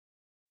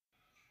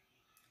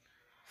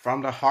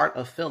From the heart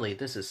of Philly,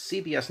 this is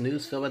CBS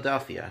News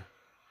Philadelphia.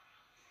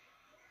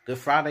 Good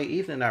Friday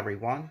evening,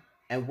 everyone,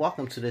 and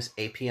welcome to this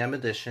 8 p.m.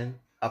 edition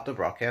of the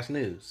Broadcast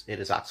News. It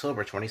is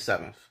October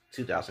 27th,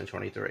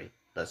 2023.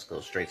 Let's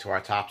go straight to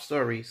our top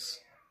stories.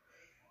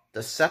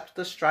 The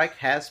SEPTA strike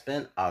has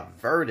been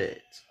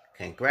averted.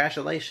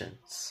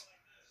 Congratulations.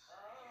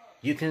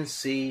 You can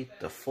see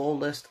the full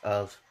list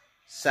of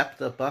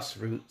SEPTA bus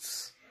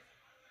routes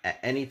at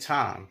any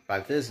time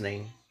by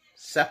visiting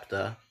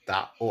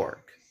septa.org.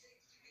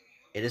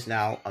 It is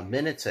now a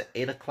minute to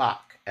 8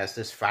 o'clock as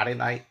this Friday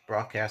night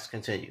broadcast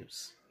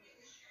continues.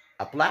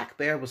 A black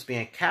bear was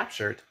being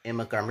captured in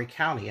Montgomery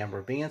County, and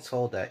we're being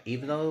told that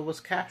even though it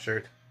was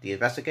captured, the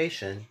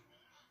investigation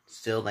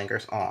still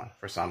lingers on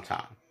for some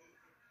time.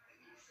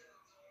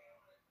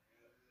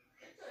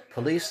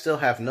 Police still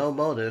have no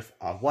motive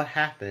on what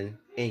happened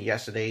in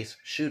yesterday's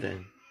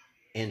shooting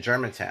in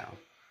Germantown.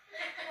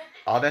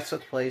 All that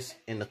took place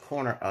in the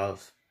corner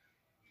of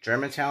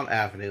Germantown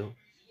Avenue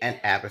and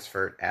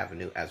Abbotsford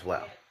Avenue as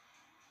well.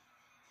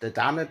 The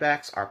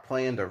Diamondbacks are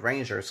playing the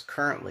Rangers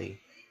currently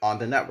on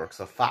the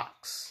networks of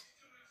Fox.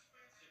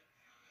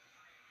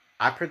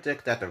 I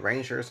predict that the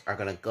Rangers are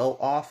going to go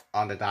off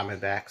on the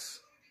Diamondbacks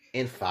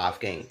in 5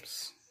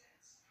 games.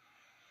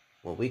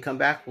 When we come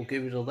back, we'll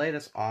give you the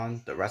latest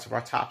on the rest of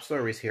our top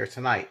stories here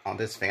tonight on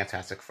this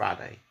fantastic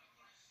Friday.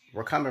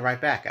 We're coming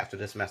right back after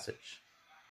this message.